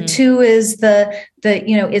 The 2 is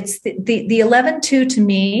it's the 11/2 to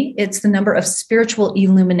me, it's the number of spiritual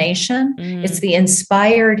illumination. It's the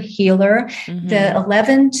inspired healer. The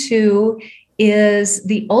 11/2 is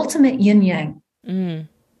the ultimate yin yang.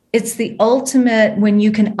 It's the ultimate, when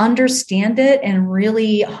you can understand it and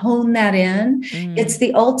really hone that in, it's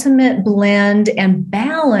the ultimate blend and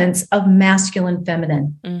balance of masculine,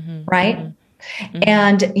 feminine, right?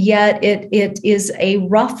 And yet it is a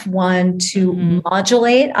rough one to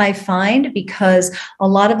modulate, I find, because a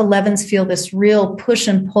lot of 11s feel this real push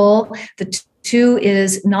and pull. The 2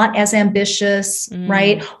 is not as ambitious,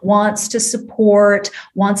 right? Wants to support,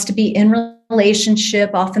 wants to be in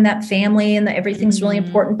relationship, often that family and everything's really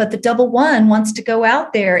important. But the double 1 wants to go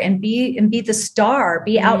out there and be the star,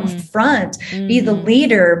 be out in front, be the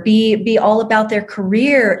leader, be all about their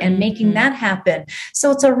career and making that happen.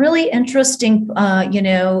 So it's a really interesting,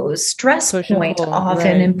 stress point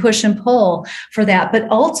often and push and pull for that.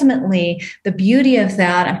 But ultimately, the beauty of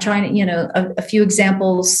that, I'm trying to, a few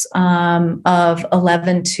examples of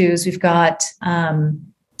 11/2s. We've got,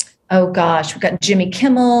 we've got Jimmy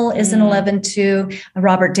Kimmel is an 11/2,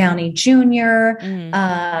 Robert Downey Jr.,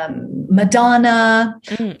 Madonna.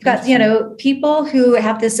 We've got, people who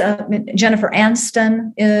have this, Jennifer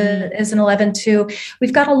Aniston is an 11/2.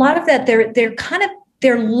 We've got a lot of that.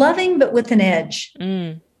 They're loving, but with an edge.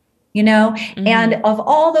 And of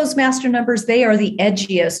all those master numbers, they are the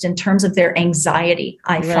edgiest in terms of their anxiety,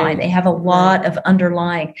 I find. They have a lot of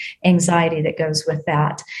underlying anxiety that goes with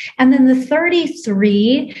that. And then the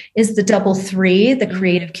 33 is the double 3, the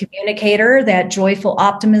creative communicator, that joyful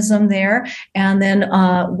optimism there. And then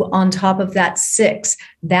on top of that 6,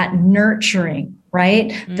 that nurturing,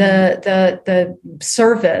 right? The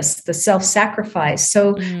service, the self-sacrifice.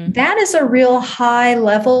 So that is a real high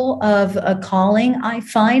level of a calling, I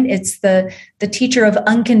find. It's the teacher of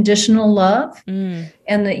unconditional love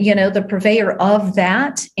and the purveyor of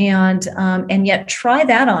that. And yet try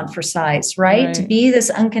that on for size, right? To be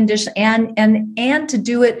this unconditional and to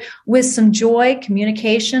do it with some joy,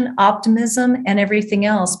 communication, optimism, and everything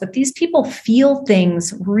else. But these people feel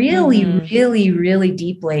things really, really, really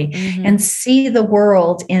deeply and see the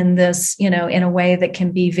world in this, in a way that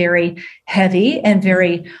can be very heavy and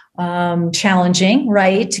very challenging,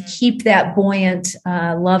 right? To keep that buoyant,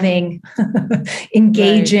 loving,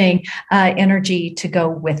 engaging energy to go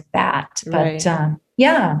with that. But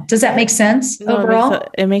does that make sense overall?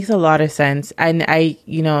 It makes a lot of sense. And I,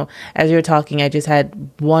 as you were talking, I just had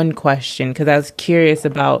one question because I was curious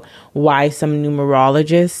about why some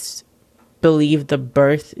numerologists believe the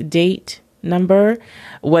birth date number,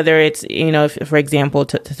 whether it's, if, for example,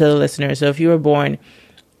 to the listeners, so if you were born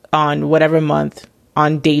on whatever month,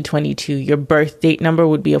 on day 22, your birth date number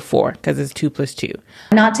would be a 4 because it's 2 + 2.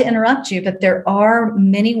 Not to interrupt you, but there are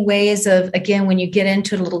many ways of, again, when you get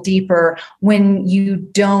into it a little deeper, when you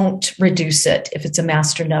don't reduce it, if it's a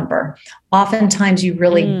master number. oftentimes you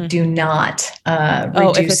really do not Oh,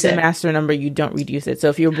 if reduce it's a it. master number, you don't reduce it. So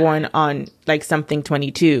if you're born on like something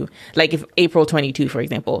 22, like if April 22, for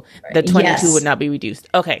example, the 22 would Yes. not be reduced.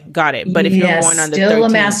 Okay, got it. But if you're Yes, born on the still a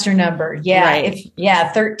 13th, master number. Yeah. right,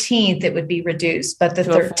 If 13th, it would be reduced, but the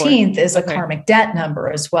to a fourth. 13th is a Okay. karmic debt number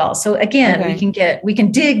as well. So again, Okay. we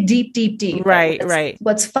can dig deep, deep, deep. But Right, right.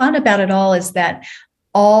 what's fun about it all is that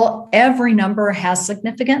every number has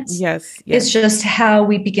significance. Yes. It's just how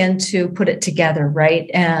we begin to put it together,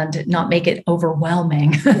 right? And not make it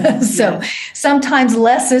overwhelming. So sometimes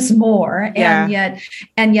less is more. Yeah.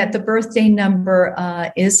 And yet the birthday number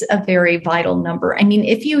is a very vital number. I mean,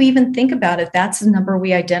 if you even think about it, that's the number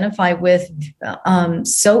we identify with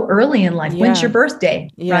so early in life. When's your birthday?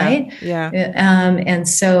 Right? Yeah. And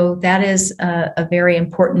so that is a very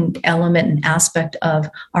important element and aspect of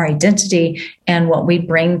our identity and what we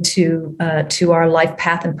bring to our life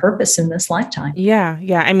path and purpose in this lifetime. Yeah.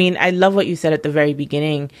 I mean, I love what you said at the very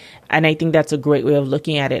beginning, and I think that's a great way of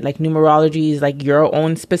looking at it. Like numerology is like your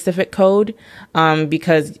own specific code,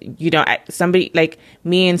 because somebody like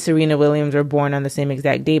me and Serena Williams are born on the same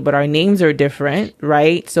exact date, but our names are different,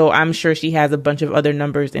 right? So I'm sure she has a bunch of other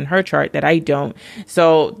numbers in her chart that I don't.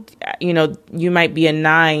 So you might be a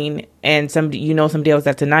 9. And somebody else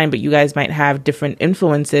that's a 9, but you guys might have different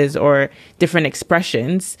influences or different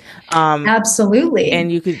expressions. Absolutely.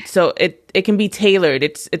 And so it can be tailored.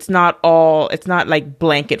 It's not like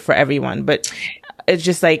blanket for everyone, but it's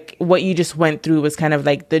just like what you just went through was kind of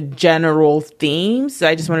like the general theme. So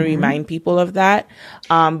I just want to remind people of that.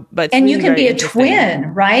 But you can be a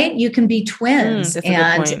twin, right? You can be twins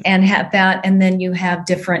and have that. And then you have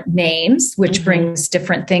different names, which brings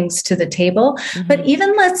different things to the table. But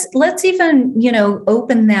even let's even,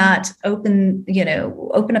 open up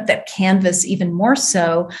that canvas even more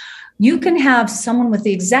so. You can have someone with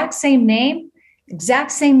the exact same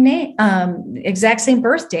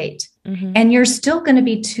birth date. And you're still going to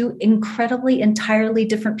be two entirely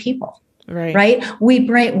different people. Right.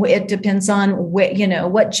 It depends on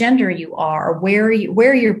what gender you are, where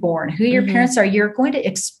you're born, who your parents are. You're going to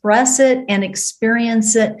express it and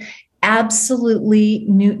experience it absolutely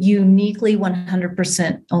uniquely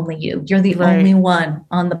 100% only you. You're the only one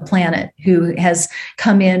on the planet who has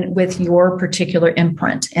come in with your particular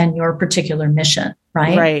imprint and your particular mission.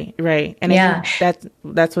 Right. And I think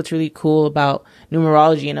that's what's really cool about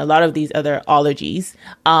numerology and a lot of these other ologies.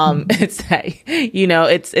 It's that,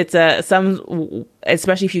 it's some,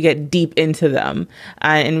 especially if you get deep into them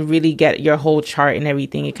and really get your whole chart and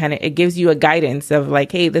everything, it gives you a guidance of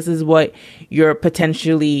like, hey, this is what you're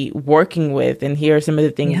potentially working with. And here are some of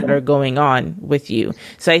the things that are going on with you.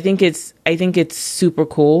 So I think it's super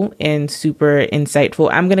cool and super insightful.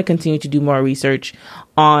 I'm going to continue to do more research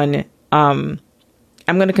on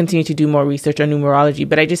numerology,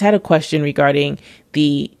 but I just had a question regarding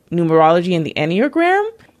the numerology and the Enneagram.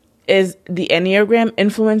 Is the Enneagram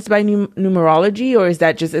influenced by numerology, or is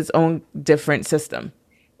that just its own different system?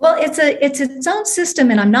 Well, it's its own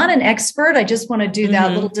system, and I'm not an expert. I just want to do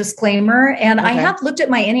that little disclaimer. And I have looked at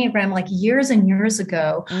my Enneagram like years and years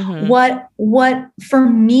ago. What for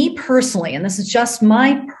me personally, and this is just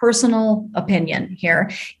my personal opinion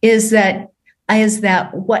here, is that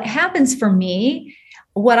what happens for me.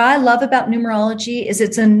 What I love about numerology is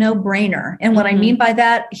it's a no-brainer. And what I mean by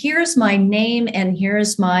that, here's my name and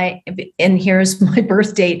here's my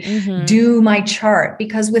birth date. Do my chart.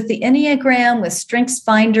 Because with the Enneagram, with Strengths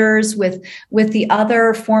Finders, with the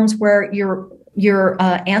other forms where you're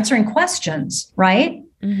answering questions, right?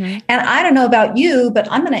 And I don't know about you, but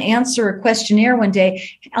I'm going to answer a questionnaire one day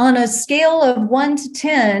on a scale of 1 to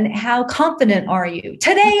 10. How confident are you?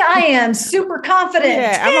 Today, I am super confident.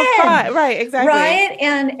 Yeah, 10. I'm a 5. Right, exactly. Right.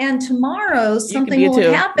 And tomorrow something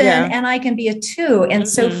will happen and I can be a 2. And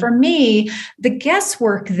so for me, the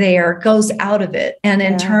guesswork there goes out of it. And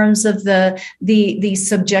in terms of the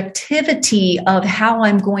subjectivity of how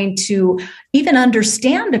I'm going to even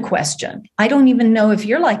understand a question. I don't even know if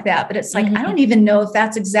you're like that, but it's like, I don't even know if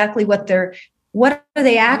that's exactly what are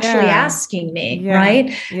they actually asking me?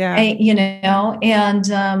 Right. Yeah.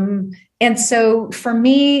 And so for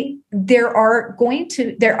me, there are going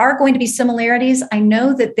to be similarities. I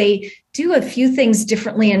know that they do a few things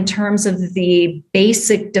differently in terms of the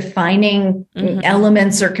basic defining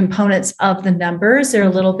elements or components of the numbers. They're a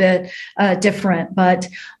little bit different, but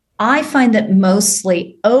I find that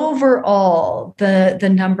mostly overall,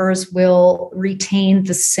 the numbers will retain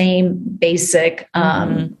the same basic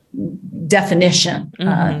definition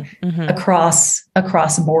across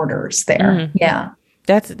borders there. Yeah.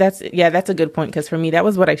 That's a good point. Because for me, that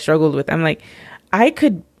was what I struggled with. I'm like, I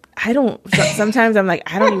could I don't, sometimes I'm like,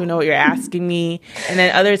 I don't even know what you're asking me. And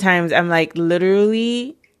then other times I'm like,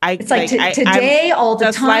 literally, it's like, today, all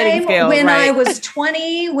the time, scale, when right? I was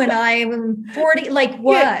 20, when I'm 40, like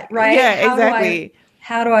what, yeah, right? Yeah, exactly.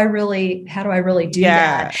 How do I really do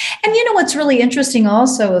that? And you know, what's really interesting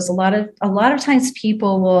also is a lot of times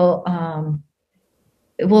people will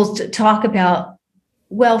talk about,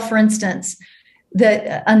 well, for instance,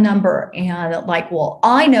 that a number, and like, well,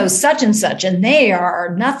 I know such and such, and they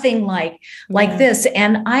are nothing like this.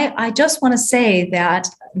 And I just want to say that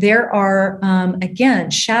there are, again,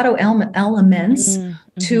 shadow elements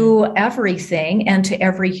to everything and to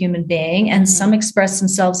every human being, and some express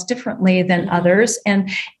themselves differently than others. And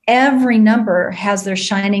every number has their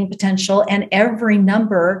shining potential, and every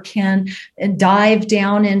number can dive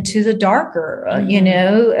down into the darker,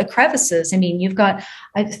 crevices. I mean, you've got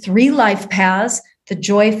 3 life paths: the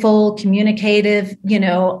joyful, communicative,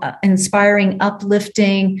 inspiring,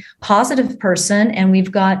 uplifting, positive person. And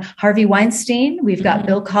we've got Harvey Weinstein, we've got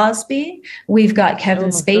Bill Cosby, we've got Kevin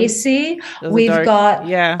Spacey, we've got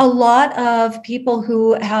a lot of people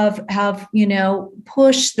who have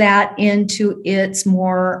pushed that into its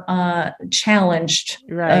more challenged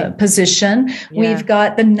position. We've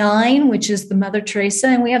got the 9, which is the Mother Teresa,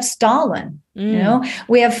 and we have Stalin.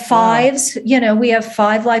 We have 5s, we have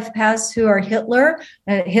 5 life paths who are Hitler.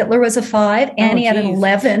 Hitler was a 5, and he had an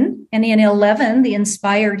 11, the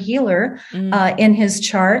inspired healer in his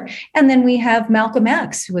chart. And then we have Malcolm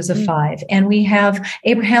X, who was a 5, and we have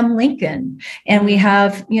Abraham Lincoln, and we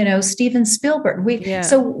have, Steven Spielberg.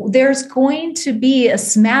 So there's going to be a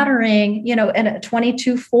smattering, and a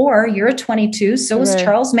 22-4, you're a 22, so is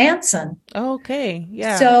Charles Manson. Okay.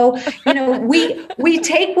 Yeah. So, we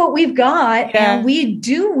take what we've got and we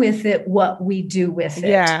do with it what we do with it.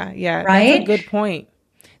 Yeah. Yeah. Right. That's a good point.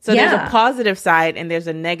 So there's a positive side and there's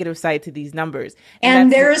a negative side to these numbers.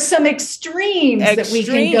 And there's some extremes that we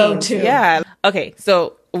can go to. Yeah. Okay.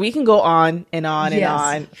 So we can go on and on and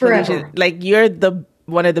on. Forever. Like, you're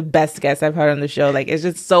one of the best guests I've had on the show. Like, it's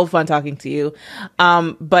just so fun talking to you.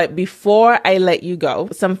 But before I let you go,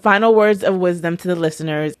 some final words of wisdom to the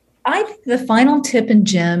listeners. I think the final tip and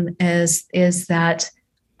gem is that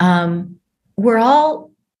we're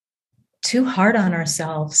all too hard on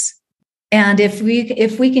ourselves. And if we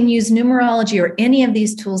can use numerology or any of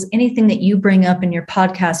these tools, anything that you bring up in your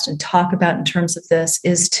podcast and talk about in terms of this,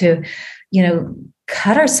 is to,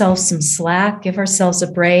 cut ourselves some slack, give ourselves a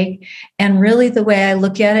break. And really, the way I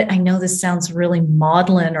look at it, I know this sounds really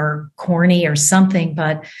maudlin or corny or something,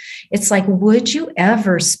 but it's like, would you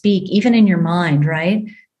ever speak, even in your mind, right,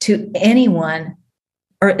 to anyone,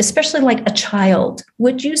 or especially like a child?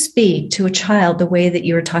 Would you speak to a child the way that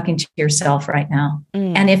you're talking to yourself right now?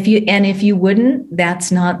 And if you wouldn't,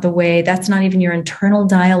 that's not the way, that's not even your internal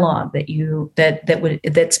dialogue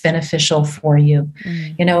that's beneficial for you.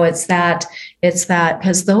 It's that,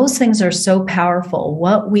 because those things are so powerful.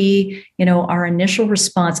 What we, our initial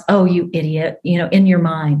response, oh, you idiot, in your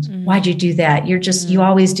mind, why'd you do that? You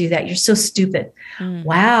always do that. You're so stupid.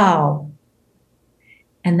 Wow.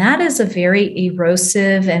 And that is a very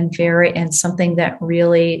erosive and something that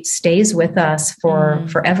really stays with us for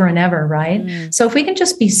forever and ever, right? So if we can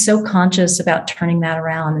just be so conscious about turning that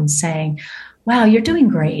around and saying, wow, you're doing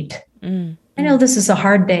great. I know this is a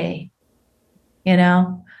hard day.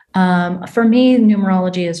 For me,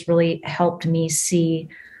 numerology has really helped me see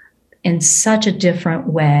in such a different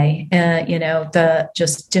way, the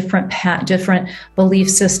just different belief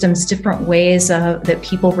systems, different ways that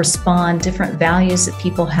people respond, different values that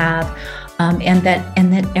people have, and that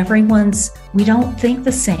we don't think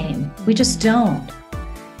the same. We just don't.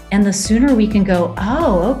 And the sooner we can go,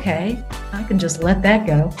 oh, okay, I can just let that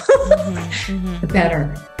go, the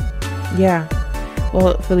better. Yeah.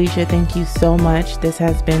 Well, Felicia, thank you so much. This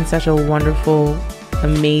has been such a wonderful,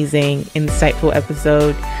 amazing, insightful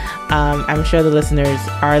episode. I'm sure the listeners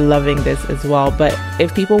are loving this as well. But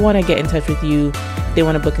if people want to get in touch with you, they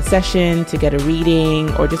want to book a session, to get a reading,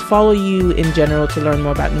 or just follow you in general to learn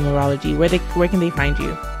more about numerology, where can they find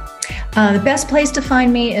you? The best place to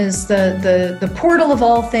find me is the portal of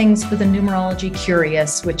all things for the numerology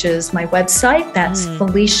curious, which is my website. That's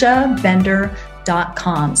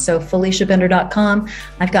FeliciaBender.com. So FeliciaBender.com.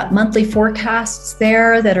 I've got monthly forecasts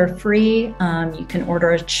there that are free. You can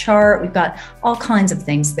order a chart. We've got all kinds of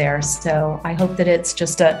things there. So I hope that it's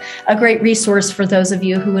just a great resource for those of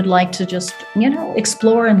you who would like to just,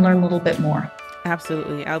 explore and learn a little bit more.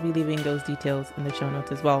 Absolutely. I'll be leaving those details in the show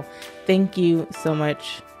notes as well. Thank you so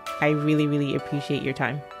much. I really, really appreciate your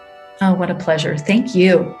time. Oh, what a pleasure. Thank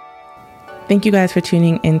you. Thank you guys for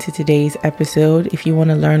tuning into today's episode. If you want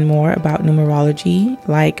to learn more about numerology,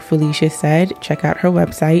 like Felicia said, check out her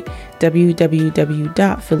website,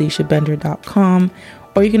 www.feliciabender.com,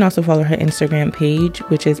 or you can also follow her Instagram page,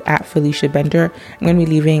 which is @FeliciaBender. I'm going to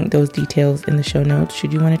be leaving those details in the show notes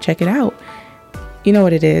should you want to check it out. You know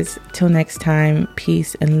what it is. Till next time,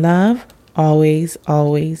 peace and love. Always,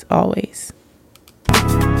 always, always.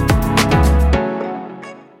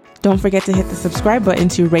 Don't forget to hit the subscribe button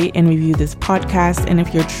to rate and review this podcast. And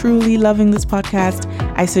if you're truly loving this podcast,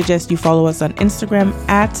 I suggest you follow us on Instagram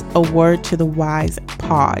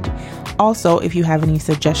 @awordtothewise_pod. Also, if you have any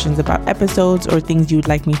suggestions about episodes or things you'd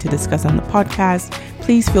like me to discuss on the podcast,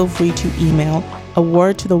 please feel free to email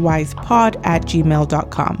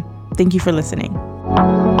awordtothewisepod@gmail.com. Thank you for listening.